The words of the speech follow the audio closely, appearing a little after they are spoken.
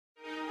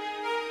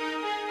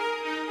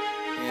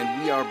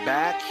we are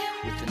back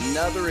with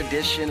another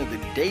edition of the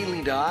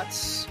Daily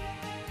Dots.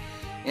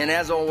 And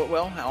as always,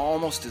 well,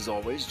 almost as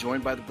always,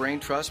 joined by the Brain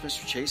Trust,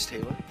 Mr. Chase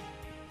Taylor,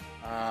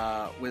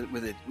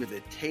 with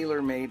a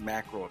tailor-made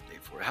macro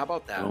update for you. How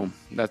about that?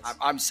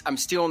 I'm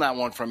stealing that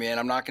one from you, and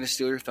I'm not going to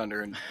steal your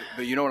thunder,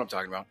 but you know what I'm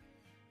talking about.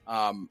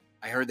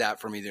 I heard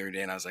that from you the other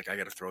day, and I was like, I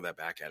got to throw that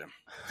back at him.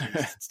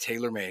 It's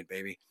tailor-made,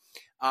 baby.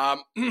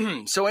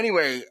 So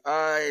anyway,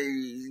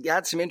 I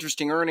got some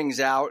interesting earnings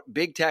out.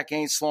 Big tech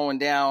ain't slowing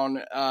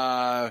down.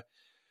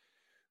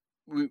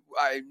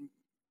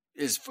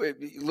 Is a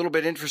little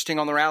bit interesting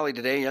on the rally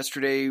today.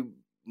 Yesterday,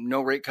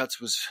 no rate cuts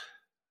was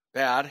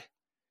bad.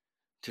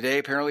 Today,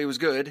 apparently, it was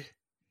good.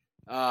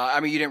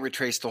 You didn't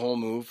retrace the whole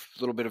move. A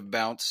little bit of a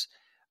bounce.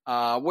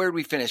 Where did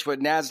we finish?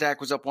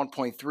 NASDAQ was up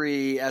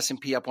 1.3,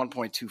 S&P up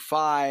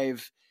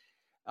 1.25.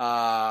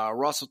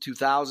 Russell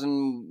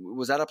 2000,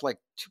 was that up like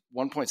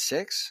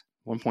 1.6?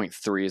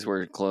 1.3 is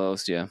where it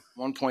closed, yeah.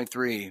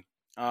 1.3.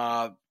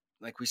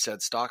 Like we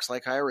said, stocks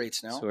like higher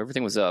rates now. So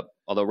everything was up,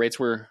 although rates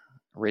were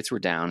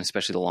down,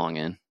 especially the long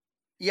end.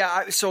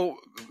 Yeah, so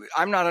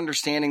I'm not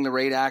understanding the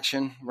rate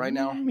action right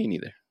now. Me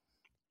neither.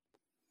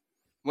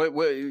 What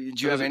do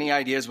you have any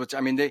ideas?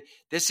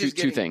 This is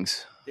two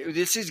things.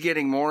 This is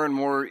getting more and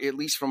more, at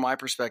least from my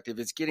perspective,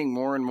 it's getting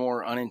more and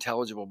more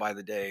unintelligible by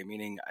the day.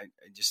 Meaning, I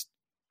just.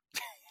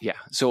 Yeah.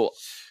 So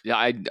yeah,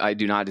 I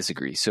do not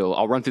disagree. So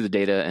I'll run through the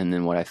data and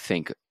then what I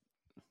think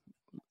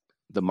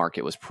the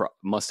market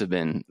must have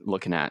been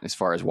looking at as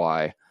far as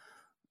why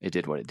it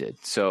did what it did.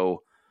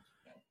 So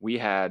we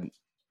had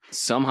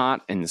some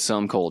hot and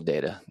some cold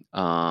data.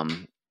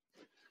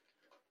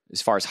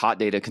 As far as hot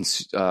data,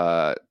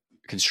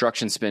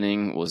 construction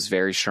spending was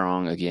very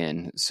strong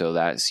again. So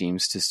that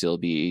seems to still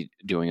be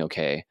doing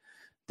okay.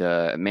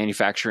 The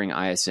manufacturing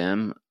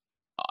ISM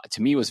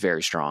to me was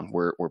very strong.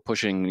 We're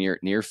pushing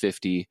near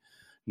 50.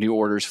 New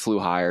orders flew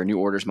higher. New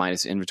orders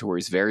minus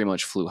inventories very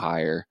much flew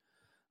higher.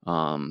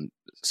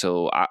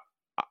 So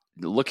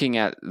looking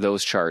at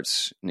those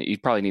charts,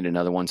 you'd probably need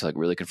another one to like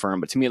really confirm.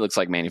 But to me, it looks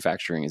like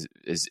manufacturing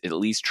is at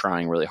least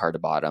trying really hard to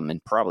bottom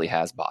and probably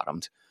has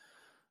bottomed.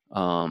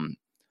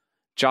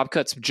 Job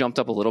cuts jumped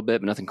up a little bit,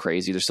 but nothing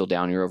crazy. They're still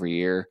down year over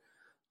year.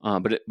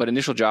 But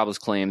initial jobless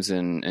claims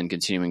and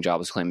continuing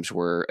jobless claims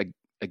were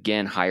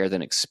again higher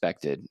than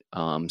expected.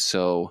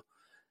 So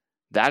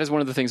that is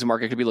one of the things the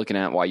market could be looking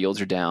at, why yields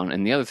are down.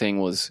 And the other thing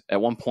was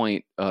at one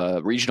point,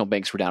 regional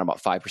banks were down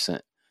about 5%.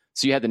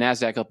 So you had the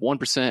NASDAQ up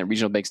 1%,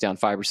 regional banks down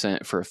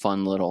 5% for a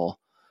fun little,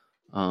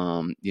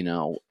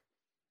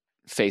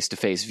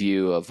 face-to-face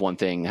view of one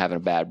thing having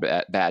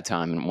a bad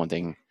time and one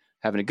thing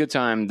having a good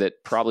time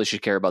that probably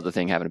should care about the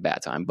thing having a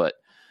bad time. But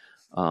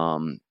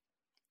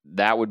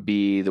that would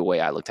be the way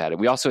I looked at it.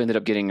 We also ended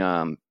up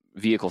getting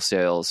vehicle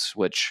sales,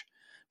 which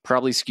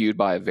probably skewed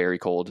by a very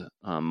cold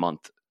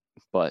month,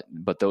 but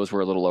those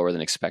were a little lower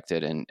than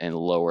expected and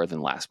lower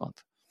than last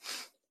month.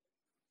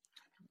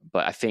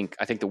 But I think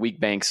the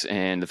weak banks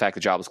and the fact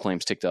that jobless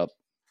claims ticked up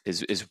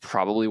is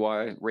probably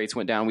why rates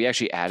went down. We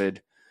actually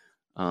added,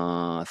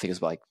 I think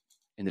it was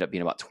ended up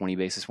being about 20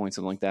 basis points,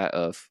 something like that,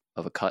 of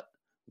a cut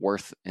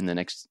worth in the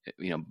next,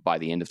 by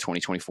the end of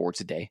 2024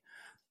 today,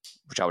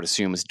 which I would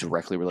assume is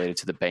directly related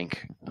to the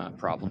bank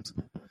problems.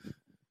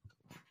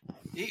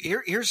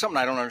 Here's something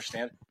I don't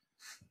understand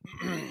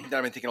that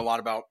I've been thinking a lot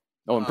about.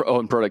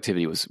 And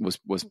productivity was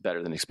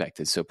better than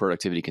expected. So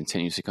productivity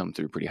continues to come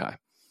through pretty high.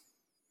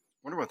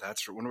 Wonder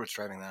what's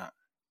driving that.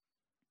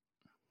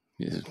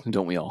 Yeah,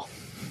 don't we all?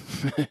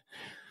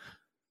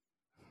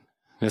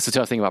 That's the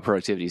tough thing about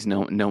productivity is no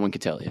one can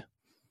tell you.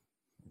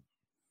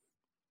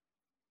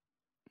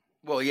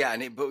 Well, yeah,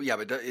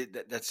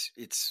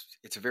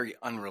 it's a very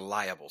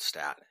unreliable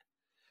stat.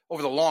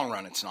 Over the long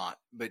run, it's not,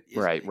 but it's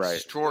right.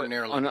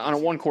 Extraordinarily on a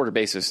 1 quarter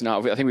basis. Now,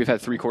 I think we've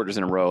had 3 quarters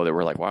in a row that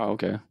we're like, wow,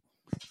 okay,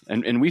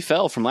 and we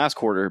fell from last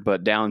quarter,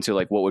 but down to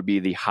like what would be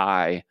the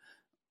high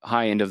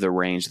end of the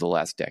range of the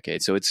last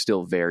decade. So it's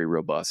still very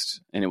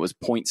robust, and it was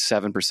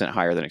 0.7%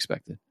 higher than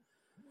expected.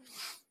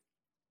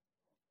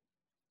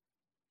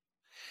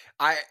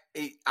 But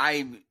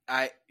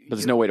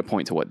there's no way to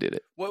point to what did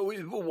it.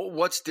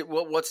 What's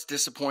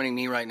disappointing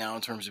me right now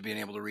in terms of being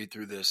able to read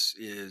through this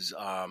is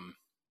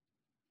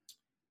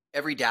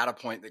every data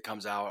point that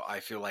comes out, I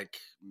feel like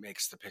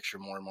makes the picture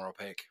more and more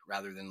opaque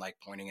rather than like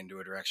pointing into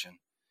a direction.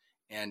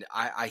 And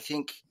I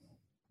think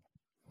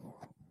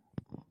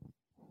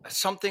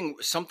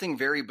something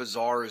very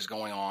bizarre is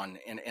going on,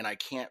 and I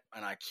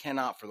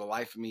cannot for the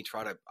life of me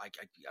try to.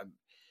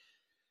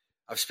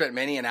 I've spent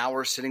many an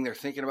hour sitting there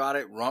thinking about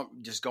it,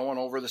 just going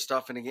over the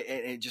stuff, and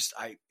it's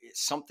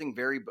something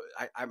very.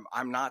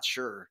 I'm not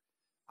sure.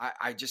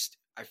 I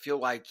feel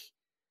like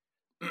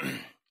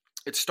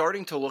it's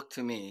starting to look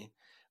to me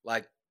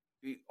like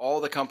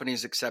all the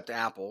companies except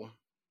Apple.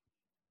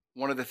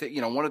 One of the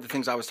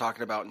things I was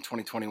talking about in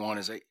 2021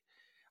 is I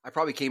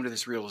probably came to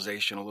this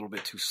realization a little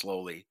bit too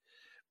slowly,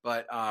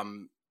 but I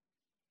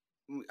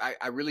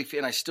really feel,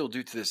 and I still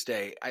do to this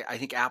day, I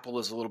think Apple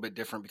is a little bit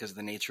different because of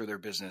the nature of their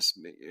business.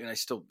 And I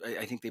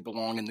think they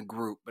belong in the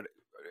group, but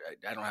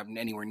I don't have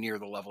anywhere near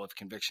the level of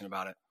conviction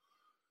about it.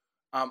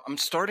 I'm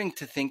starting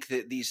to think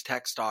that these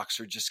tech stocks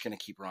are just going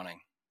to keep running.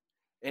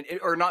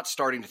 Or not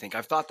starting to think.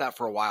 I've thought that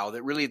for a while,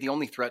 that really the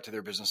only threat to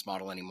their business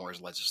model anymore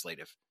is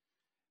legislative.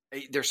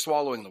 They're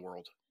swallowing the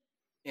world.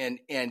 And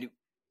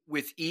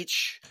with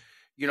each,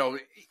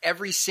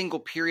 every single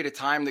period of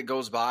time that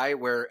goes by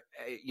where,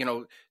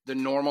 the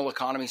normal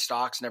economy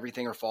stocks and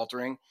everything are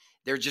faltering,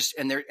 they're just,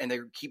 and they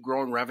keep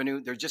growing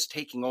revenue. They're just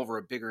taking over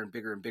a bigger and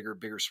bigger and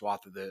bigger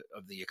swath of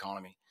the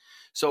economy.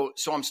 So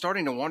I'm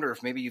starting to wonder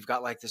if maybe you've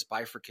got like this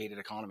bifurcated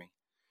economy,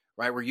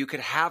 right? Where you could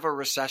have a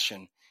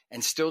recession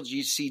and still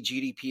you see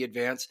GDP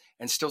advance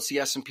and still see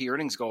S&P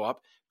earnings go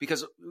up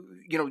because,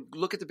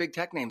 look at the big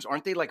tech names.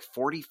 Aren't they like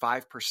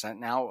 45%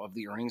 now of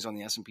the earnings on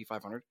the S&P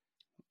 500?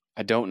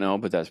 I don't know,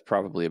 but that's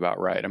probably about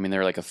right. I mean,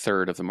 they're like a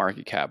third of the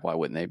market cap. Why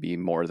wouldn't they be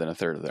more than a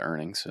third of the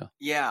earnings? So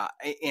yeah.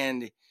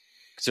 And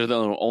because they're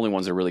the only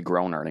ones that really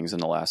grown earnings in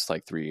the last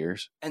like 3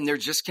 years. And they're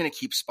just going to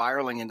keep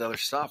spiraling into other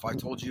stuff. I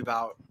told you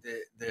about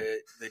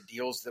the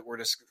deals that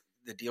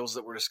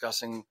we're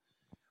discussing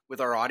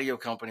with our audio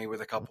company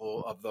with a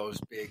couple of those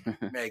big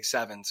Mag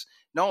 7s.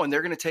 No, and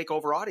they're going to take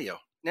over audio.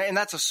 And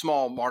that's a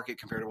small market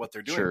compared to what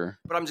they're doing. Sure.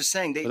 But I'm just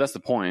saying, but that's the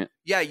point.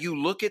 Yeah, you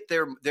look at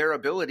their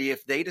ability.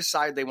 If they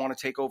decide they want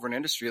to take over an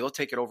industry, they'll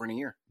take it over in a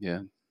year. Yeah.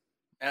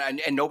 And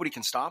nobody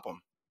can stop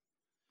them.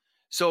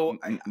 So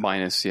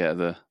minus,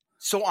 the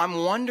so I'm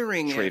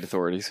wondering trade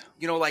authorities.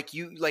 Do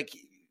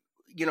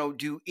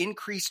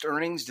increased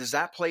earnings, does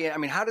that play in? I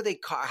mean, how do they?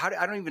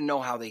 I don't even know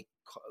how they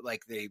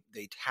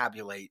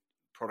tabulate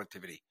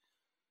productivity.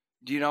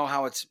 Do you know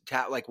how it's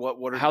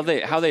what are how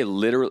they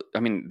literally?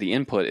 I mean, the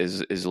input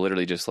is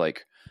literally just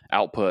like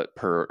output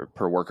per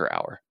worker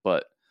hour,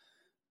 but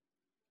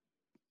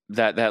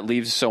that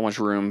leaves so much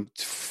room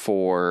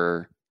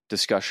for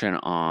discussion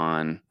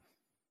on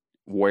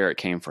where it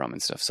came from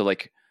and stuff. So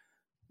like,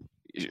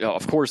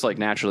 of course, like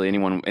naturally,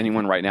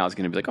 anyone right now is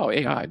going to be like, oh,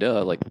 AI,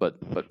 duh, like,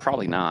 but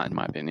probably not, in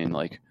my opinion.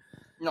 Like,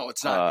 no,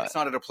 it's not. It's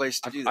not at a place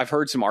to do that. I've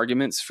heard some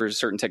arguments for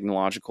certain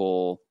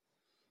technological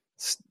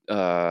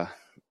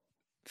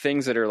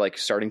things that are like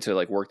starting to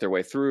like work their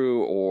way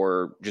through,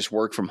 or just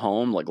work from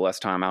home, like less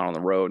time out on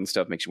the road and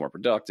stuff makes you more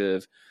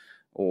productive.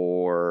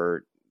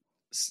 Or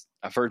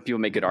I've heard people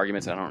make good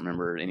arguments. I don't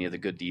remember any of the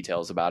good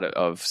details about it,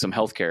 of some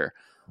healthcare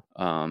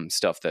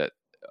stuff that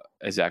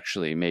is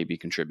actually maybe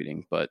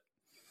contributing, but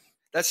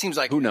that seems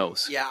like, who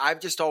knows? Yeah, I've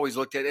just always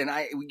looked at, and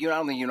I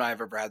don't think you and I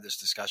have ever had this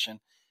discussion.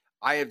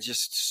 I have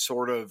just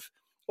sort of,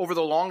 over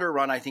the longer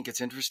run, I think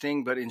it's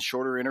interesting, but in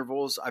shorter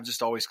intervals, I've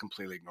just always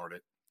completely ignored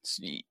it.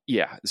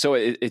 Yeah, so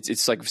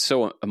it's like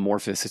so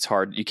amorphous. It's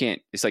hard. You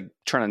can't. It's like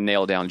trying to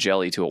nail down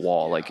jelly to a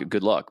wall. Yeah. Like,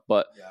 good luck.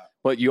 But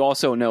you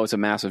also know it's a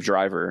massive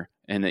driver,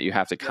 and that you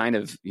have to kind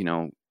of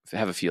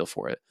have a feel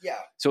for it. Yeah.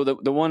 So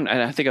the one,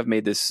 and I think I've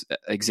made this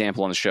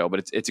example on the show,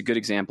 but it's a good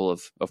example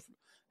of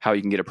how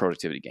you can get a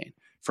productivity gain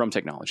from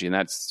technology, and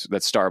that's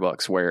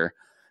Starbucks, where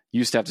you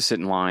used to have to sit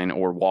in line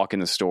or walk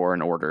in the store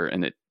and order,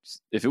 and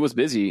if it was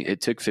busy,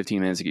 it took 15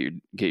 minutes to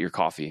get your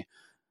coffee,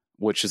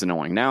 which is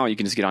annoying. Now you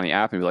can just get on the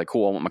app and be like,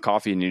 cool, I want my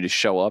coffee, and you just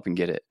show up and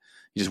get it.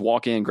 You just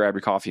walk in, grab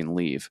your coffee, and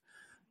leave.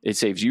 It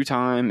saves you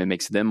time. It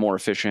makes them more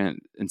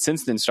efficient. And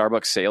since then,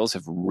 Starbucks sales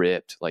have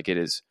ripped. Like, it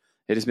has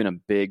been a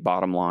big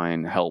bottom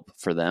line help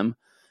for them.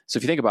 So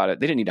if you think about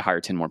it, they didn't need to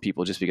hire 10 more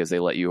people just because they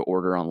let you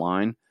order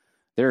online.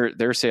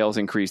 Their sales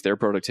increased, their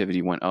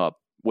productivity went up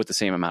with the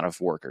same amount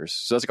of workers.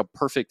 So that's like a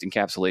perfect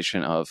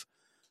encapsulation of,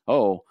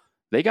 oh,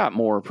 they got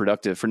more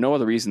productive for no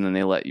other reason than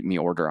they let me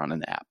order on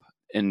an app.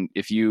 And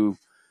if you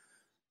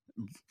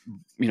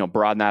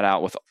broaden that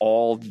out with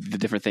all the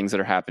different things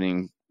that are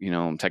happening,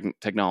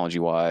 technology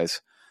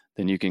wise,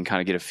 then you can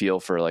kind of get a feel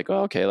for like,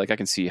 oh, okay, like I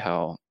can see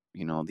how,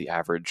 the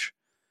average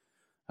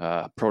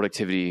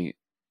productivity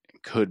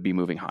could be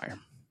moving higher.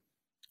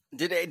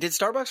 Did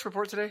Starbucks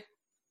report today?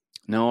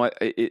 No,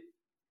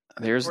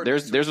 theirs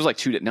was like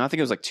 2 days. No, I think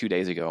it was like 2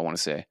 days ago. I want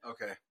to say.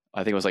 Okay.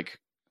 I think it was like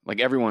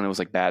everyone, it was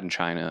like bad in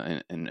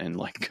China and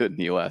like good in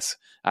the US.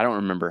 I don't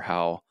remember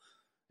how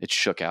it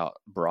shook out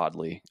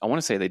broadly. I want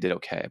to say they did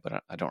okay,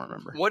 but I don't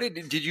remember. What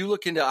did you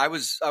look into? I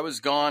was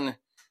gone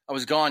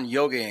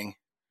yogaing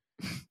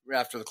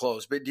after the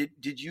close. But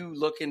did you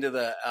look into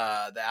the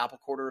Apple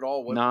quarter at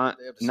all?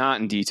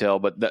 Not in detail,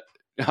 but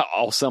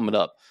I'll sum it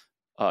up.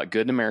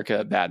 Good in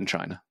America, bad in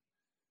China.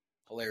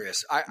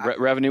 Hilarious.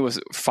 Revenue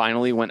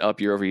finally went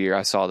up year over year.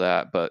 I saw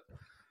that, but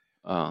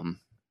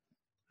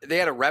they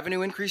had a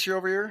revenue increase year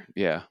over year.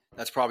 Yeah,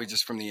 that's probably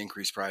just from the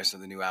increased price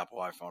of the new Apple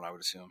iPhone, I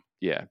would assume.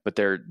 Yeah, but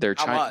they're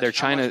China.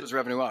 How much was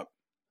revenue up?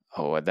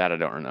 Oh, that I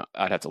don't know.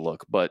 I'd have to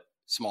look, but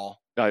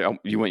small.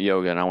 You went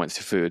yoga and I went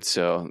to food,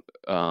 so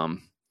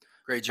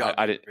great job.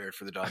 I didn't prepared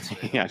for the dots.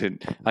 Yeah, I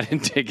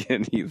didn't take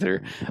it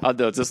either.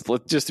 Although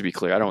just to be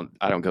clear, I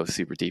don't go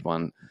super deep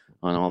on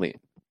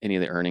any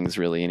of the earnings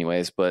really,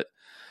 anyways. But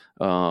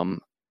I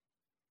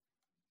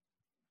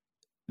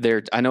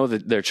know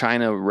that their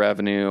China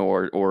revenue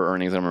or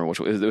earnings, I don't remember which,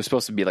 it was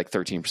supposed to be like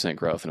 13%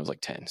 growth, and it was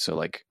like 10, so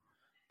like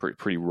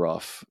pretty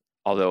rough.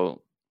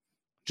 Although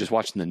just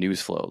watching the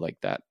news flow like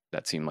that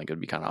seemed like it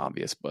would be kind of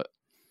obvious, but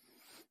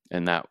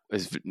and that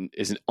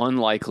is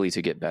unlikely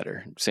to get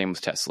better. Same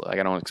with Tesla. Like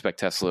I don't expect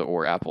Tesla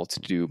or Apple to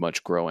do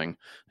much growing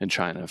in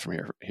China from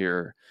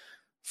here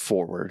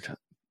forward.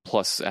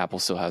 Plus, Apple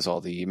still has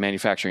all the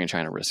manufacturing in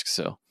China risks.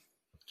 So,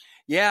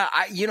 yeah,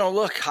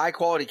 look, high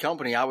quality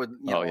company. I would,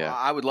 yeah.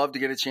 I would love to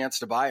get a chance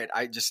to buy it.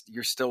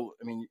 You're still,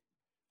 I mean,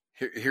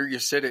 here you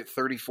sit at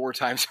 34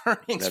 times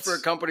earnings for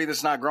a company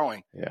that's not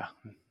growing. Yeah,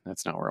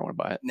 that's not where I want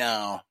to buy it.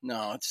 No,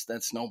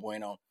 that's no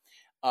bueno.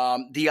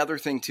 The other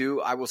thing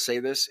too, I will say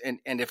this, and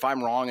if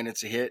I'm wrong and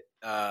it's a hit,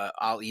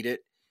 I'll eat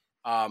it.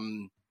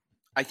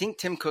 I think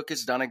Tim Cook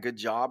has done a good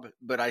job,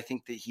 but I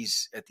think that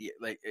he's at the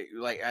like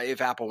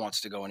if Apple wants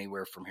to go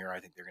anywhere from here,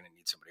 I think they're going to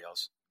need somebody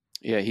else.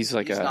 Yeah, he's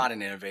not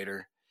an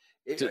innovator.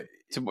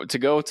 To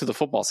go to the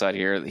football side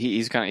here,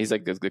 he's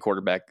like the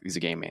quarterback. He's a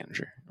game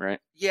manager, right?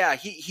 Yeah,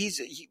 he's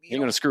ain't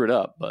going to screw it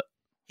up, but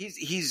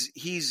he's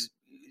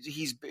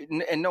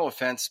and no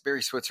offense,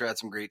 Barry Switzer had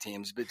some great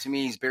teams, but to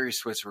me, he's Barry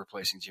Switzer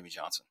replacing Jimmy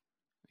Johnson.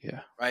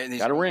 Yeah, right. And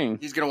got a ring.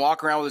 He's going to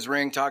walk around with his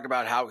ring, talk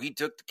about how he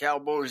took the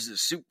Cowboys to the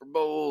Super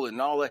Bowl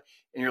and all that.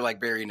 And you're like,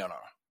 Barry, no.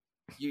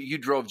 You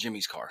drove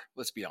Jimmy's car.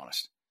 Let's be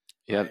honest.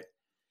 Yeah.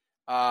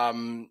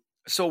 Right?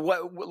 So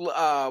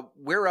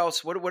where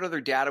else? What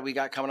other data we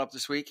got coming up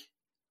this week?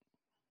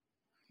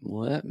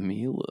 Let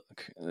me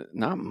look.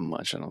 Not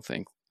much, I don't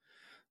think.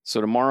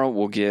 So tomorrow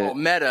we'll get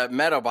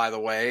Meta. By the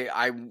way,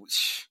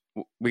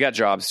 we got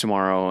jobs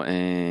tomorrow,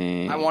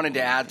 and I wanted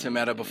to add to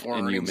Meta before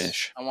earnings.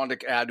 UMich. I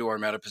wanted to add to our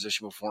Meta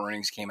position before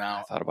earnings came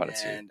out. I thought about it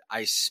too, and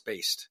I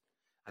spaced.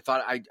 I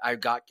thought I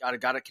got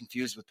it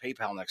confused with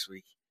PayPal next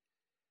week,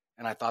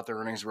 and I thought their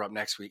earnings were up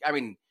next week. I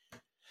mean,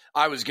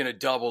 I was going to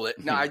double it.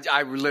 No,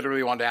 I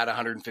literally wanted to add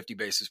 150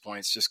 basis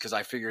points just because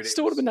I figured it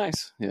still would have been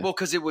nice. Yeah. Well,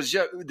 because it was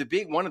just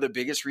one of the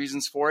biggest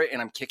reasons for it,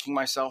 and I'm kicking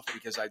myself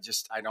because I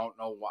don't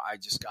know why I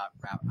just got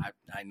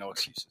I no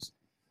excuses.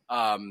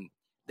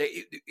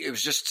 It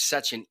was just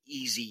such an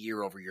easy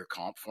year-over-year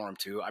comp for him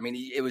too. I mean,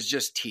 it was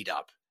just teed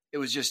up. It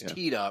was just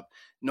teed up.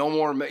 No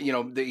more,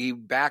 he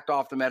backed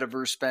off the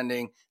metaverse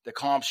spending. The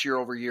comps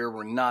year-over-year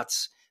were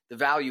nuts. The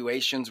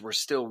valuations were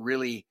still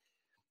really,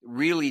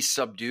 really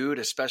subdued,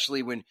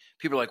 especially when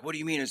people are like, what do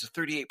you mean it's a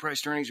 38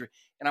 priced earnings?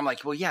 And I'm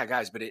like, well, yeah,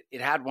 guys, but it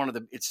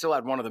still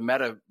had one of the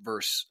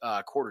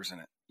metaverse quarters in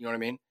it. You know what I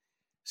mean?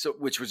 So,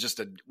 which was just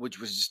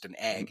an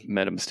egg.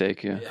 Meta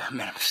mistake. Yeah. Yeah.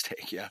 Meta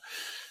mistake. Yeah.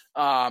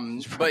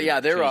 But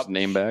yeah, they're up.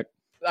 Name back.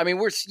 I mean,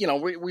 we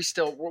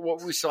still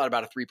had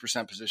about a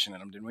 3% position in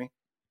them, didn't we?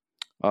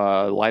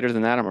 Lighter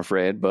than that, I'm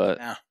afraid, but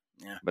yeah.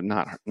 But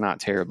not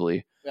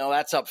terribly. Well,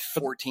 that's up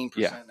 14%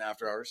 in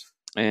after hours.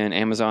 And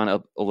Amazon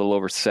up a little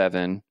over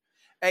 7%.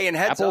 Hey, and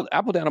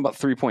Apple down about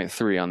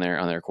 3.3 on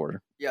their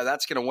quarter. Yeah,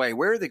 that's going to weigh.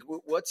 Where are the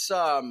what's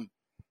hold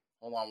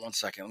on one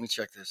second. Let me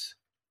check this.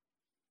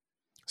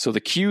 So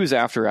the Qs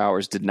after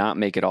hours did not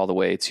make it all the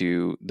way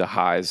to the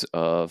highs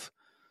of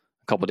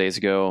a couple days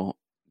ago,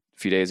 a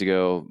few days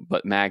ago,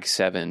 but Mag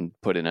 7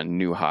 put in a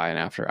new high in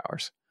after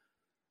hours.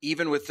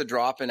 Even with the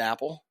drop in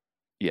Apple?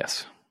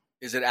 Yes.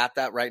 Is it at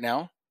that right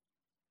now?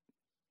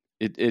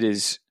 It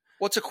is.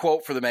 What's a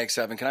quote for the Mag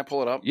 7? Can I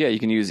pull it up? Yeah, you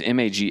can use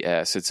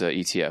MAGS. It's an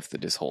ETF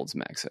that just holds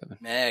Mag 7.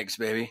 Mags,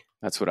 baby.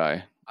 That's what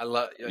I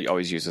love. You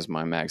always use as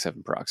my Mag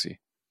 7 proxy.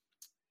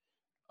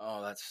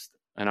 Oh, that's.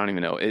 I don't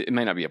even know. It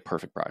may not be a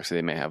perfect proxy.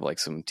 They may have like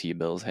some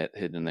T-bills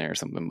hidden in there or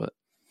something, but.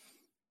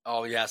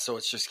 Oh yeah, so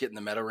it's just getting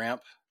the meta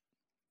ramp.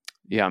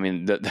 Yeah, I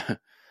mean,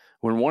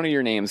 when one of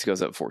your names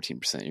goes up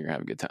 14%, you're gonna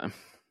have a good time.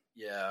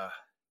 Yeah.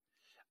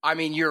 I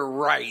mean, you're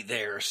right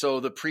there. So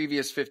the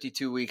previous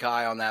 52-week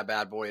high on that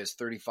bad boy is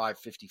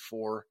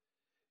 35.54.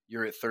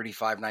 You're at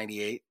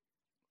 35.98.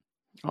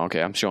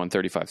 Okay, I'm showing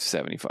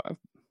 35.75.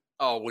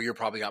 Oh, well, you're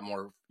probably got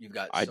more. You've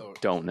got. I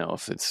don't know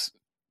if it's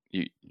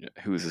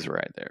whose is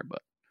right there,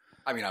 but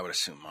I mean, I would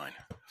assume mine.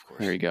 Of course.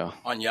 There you go.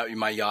 On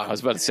my Yahoo. I was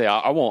about to say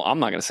I won't. I'm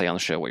not going to say on the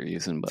show what you're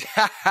using, but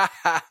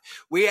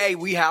we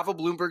have a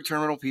Bloomberg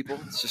terminal, people.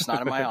 It's just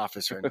not in my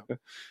office right now.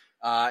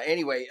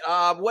 Anyway,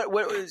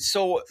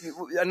 so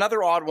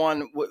another odd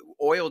one,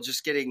 oil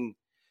just getting,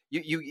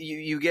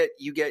 you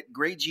get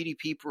great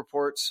GDP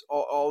reports,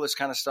 all this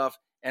kind of stuff,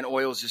 and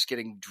oil's just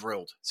getting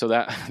drilled. So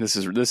this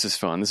is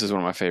fun. This is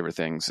one of my favorite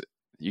things.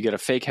 You get a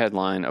fake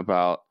headline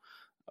about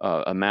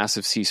a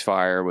massive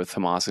ceasefire with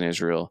Hamas and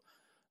Israel.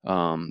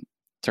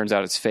 Turns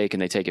out it's fake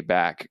and they take it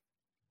back.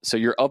 So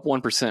you're up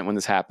 1% when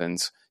this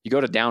happens. You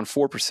go to down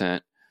 4%.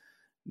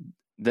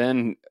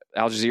 Then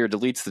Al Jazeera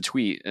deletes the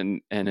tweet,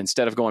 and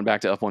instead of going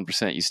back to up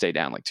 1%, you stay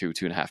down like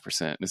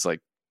 2.5%. It's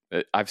like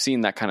I've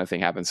seen that kind of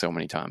thing happen so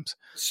many times.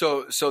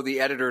 So the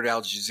editor at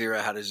Al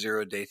Jazeera had a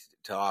 0-day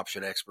to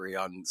option expiry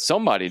on.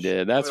 Somebody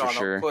did, that's for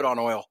sure. Put on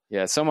oil.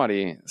 Yeah,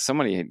 somebody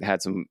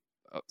had some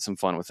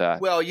fun with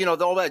that. Well,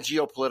 all that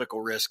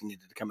geopolitical risk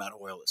needed to come out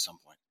of oil at some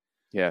point.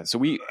 Yeah, so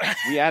we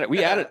added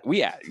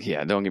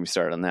yeah, don't get me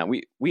started on that.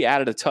 We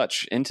added a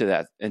touch into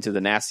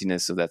the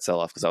nastiness of that sell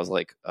off because I was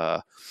like,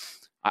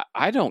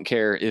 I don't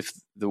care if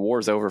the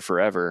war's over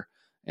forever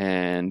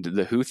and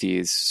the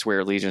Houthis swear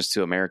allegiance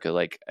to America.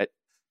 Like,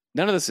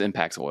 none of this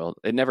impacts oil.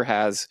 It never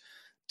has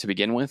to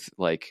begin with.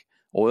 Like,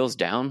 Oil's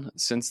down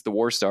since the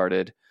war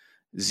started.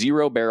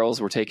 0 barrels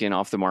were taken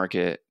off the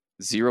market.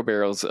 0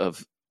 barrels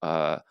of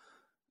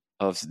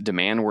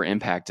demand were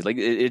impacted. Like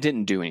it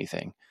didn't do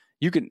anything.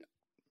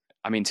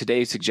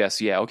 Today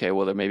suggests,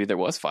 maybe there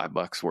was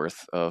 $5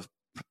 worth of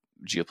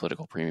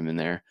geopolitical premium in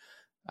there.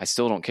 I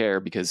still don't care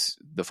because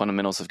the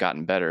fundamentals have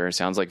gotten better. It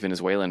sounds like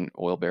Venezuelan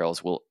oil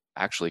barrels will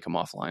actually come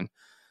offline,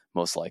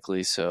 most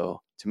likely.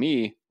 So to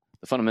me,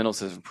 the fundamentals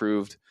have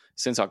improved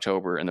since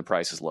October, and the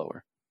price is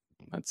lower.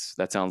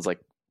 That sounds like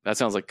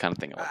the kind of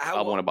thing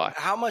I want to buy.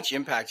 How much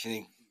impact do you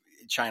think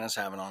China's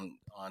having on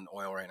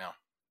oil right now?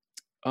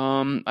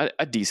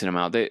 A decent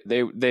amount.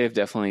 They have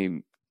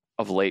definitely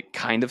of late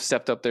kind of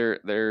stepped up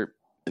their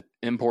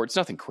imports.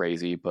 Nothing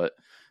crazy, but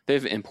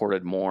they've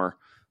imported more.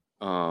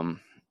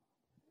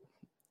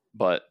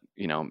 But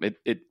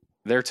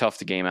they're tough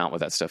to game out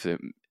with that stuff.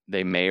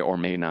 They may or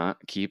may not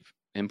keep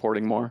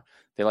importing more.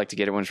 They like to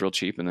get it when it's real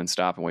cheap and then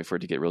stop and wait for it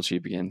to get real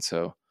cheap again.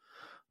 So,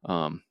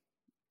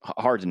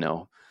 hard to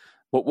know.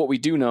 What we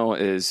do know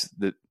is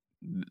that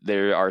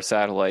there are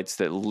satellites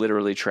that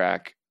literally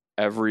track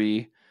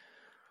every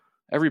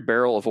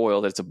barrel of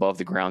oil that's above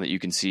the ground that you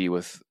can see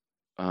with,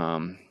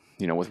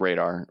 with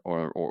radar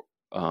or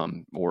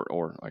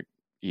like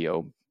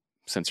EO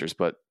sensors,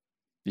 but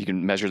you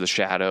can measure the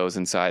shadows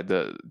inside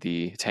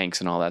the tanks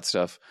and all that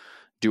stuff,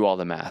 do all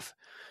the math.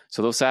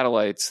 So those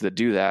satellites that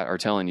do that are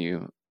telling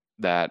you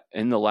that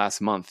in the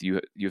last month,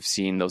 you've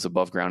seen those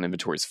above ground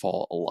inventories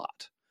fall a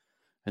lot.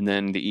 And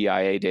then the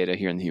EIA data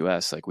here in the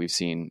US, like we've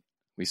seen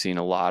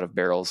a lot of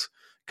barrels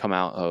come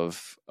out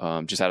of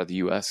just out of the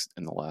US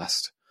in the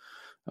last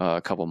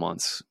couple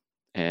months.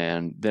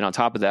 And then on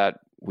top of that,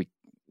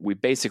 we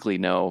basically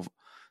know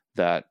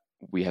that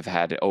we have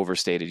had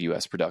overstated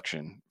U.S.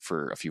 production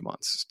for a few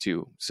months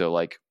too. So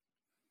like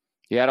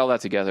you add all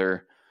that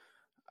together,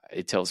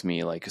 it tells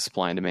me like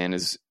supply and demand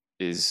is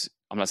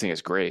I'm not saying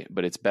it's great,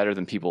 but it's better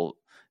than people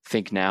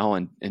think now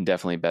and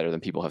definitely better than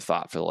people have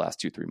thought for the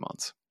last 2-3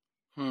 months.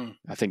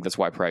 I think that's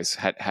why price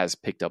has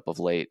picked up of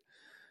late.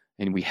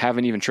 And we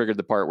haven't even triggered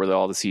the part where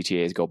all the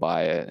CTAs go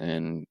buy it.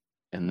 And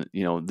then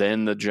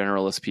the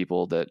generalist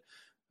people that,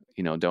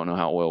 don't know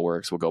how oil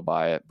works will go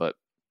buy it. But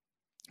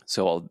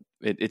so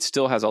it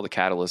still has all the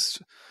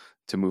catalysts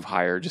to move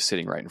higher just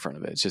sitting right in front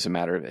of it. It's just a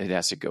matter of it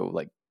has to go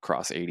like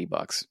cross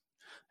 $80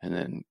 and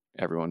then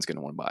everyone's going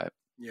to want to buy it.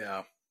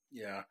 Yeah.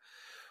 Yeah.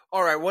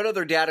 All right. What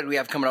other data do we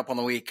have coming up on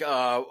the week?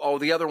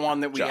 The other one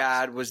that we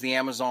had was the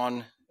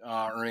Amazon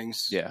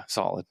earnings. Yeah.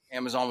 Solid.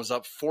 Amazon was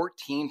up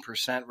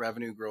 14%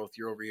 revenue growth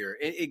year over year.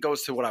 It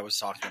goes to what I was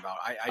talking about.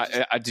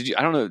 I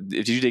don't know.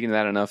 Did you dig into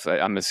that enough?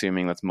 I'm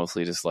assuming that's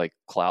mostly just like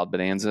cloud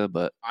bonanza,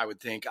 but I would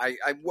think I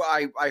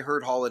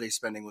heard holiday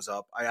spending was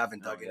up. I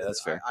haven't dug into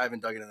that's fair. I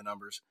haven't dug into the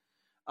numbers.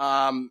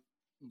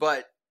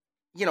 But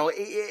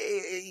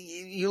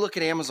you look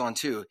at Amazon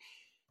too.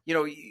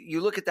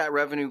 You look at that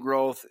revenue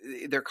growth,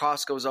 their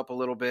cost goes up a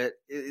little bit.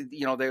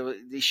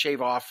 They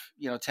shave off,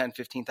 10,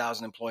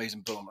 15,000 employees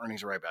and boom,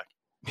 earnings are right back.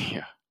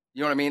 Yeah.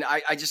 You know what I mean?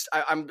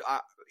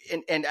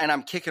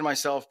 I'm kicking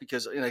myself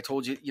because I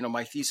told you,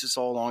 my thesis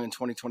all along in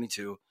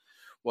 2022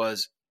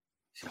 was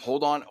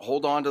hold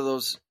on to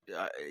those,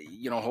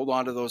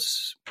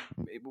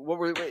 what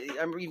were,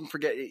 I'm even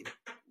forget,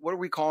 what are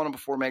we calling them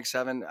before Meg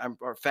 7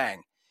 or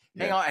FANG?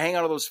 Hang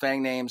on to those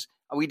FANG names.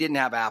 We didn't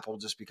have Apple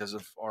just because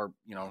of our,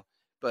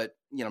 but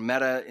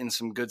Meta in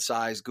some good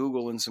size,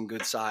 Google in some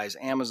good size,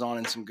 Amazon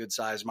in some good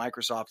size,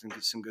 Microsoft in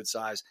some good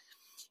size.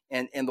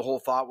 And the whole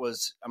thought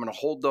was I'm going to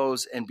hold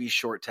those and be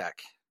short tech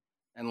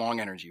and long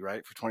energy,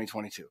 right, for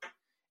 2022.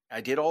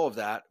 I did all of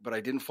that, but I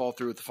didn't follow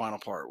through with the final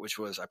part, which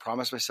was I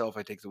promised myself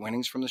I'd take the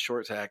winnings from the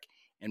short tech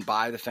and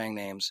buy the FANG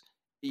names,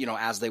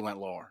 as they went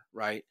lower,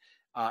 right?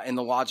 And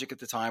the logic at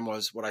the time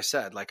was what I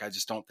said. Like, I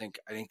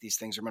think these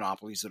things are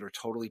monopolies that are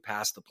totally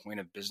past the point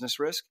of business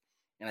risk.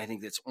 And I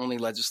think it's only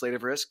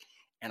legislative risk.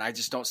 And I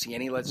just don't see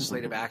any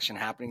legislative action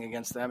happening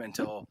against them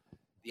until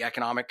the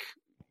economic,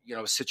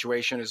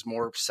 situation is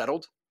more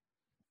settled,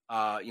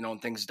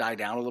 and things die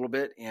down a little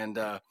bit. And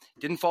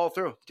didn't follow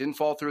through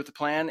with the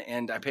plan,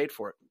 and I paid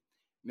for it.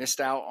 Missed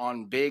out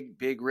on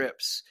big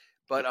rips.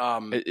 But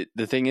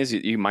the thing is,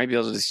 you might be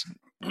able to just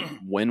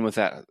win with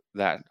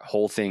that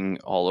whole thing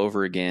all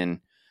over again,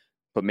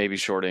 but maybe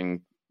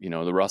shorting,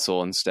 the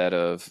Russell instead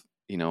of,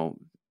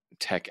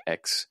 Tech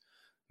X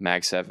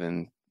Mag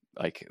 7.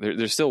 Like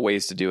there's still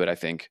ways to do it, I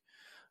think.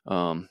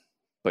 But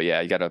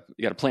yeah, you gotta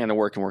plan to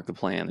work and work the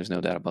plan. There's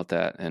no doubt about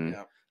that. And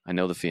yeah. I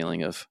know the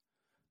feeling of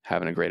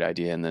having a great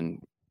idea and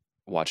then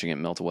watching it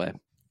melt away.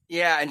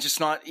 Yeah. And just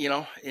not,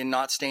 and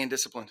not staying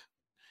disciplined.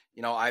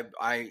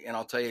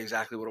 I'll tell you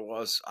exactly what it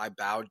was. I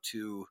bowed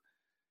to,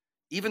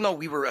 even though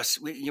we were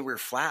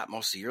flat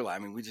most of the year. I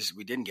mean,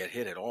 we didn't get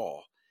hit at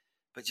all,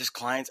 but just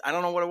clients, I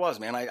don't know what it was,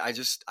 man.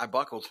 I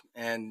buckled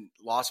and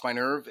lost my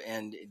nerve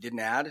and didn't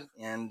add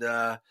and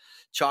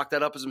chalk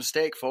that up as a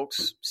mistake,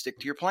 folks. Stick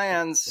to your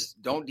plans.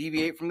 Don't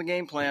deviate from the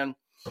game plan.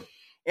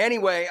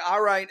 Anyway,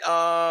 all right.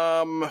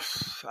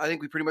 I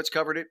think we pretty much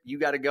covered it. You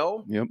got to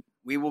go. Yep.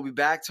 we will be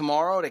back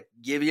tomorrow to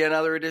give you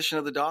another edition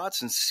of the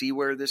Dots and see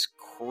where this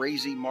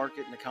crazy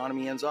market and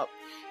economy ends up.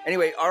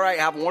 Anyway, all right,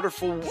 have a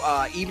wonderful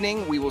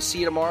evening. We will see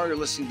you tomorrow. You're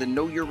listening to the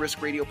Know Your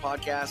Risk Radio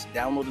podcast.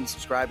 Download and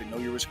subscribe at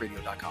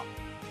knowyourriskradio.com.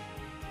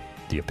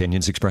 The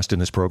opinions expressed in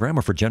this program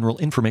are for general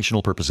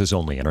informational purposes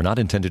only and are not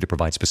intended to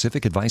provide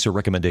specific advice or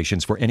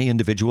recommendations for any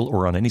individual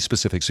or on any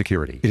specific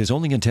security. It is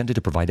only intended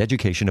to provide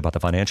education about the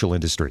financial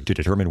industry. To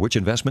determine which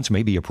investments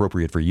may be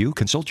appropriate for you,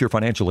 consult your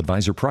financial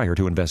advisor prior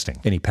to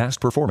investing. Any past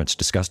performance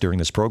discussed during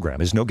this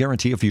program is no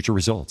guarantee of future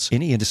results.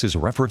 Any indices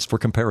referenced for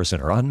comparison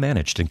are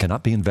unmanaged and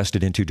cannot be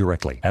invested into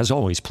directly. As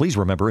always, please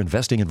remember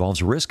investing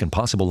involves risk and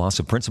possible loss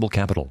of principal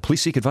capital.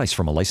 Please seek advice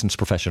from a licensed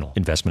professional.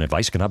 Investment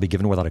advice cannot be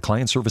given without a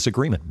client service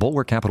agreement.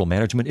 Bulwark Capital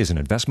Management is an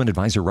investment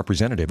advisor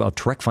representative of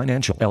Trek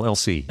Financial,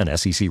 LLC, an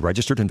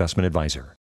SEC-registered investment advisor.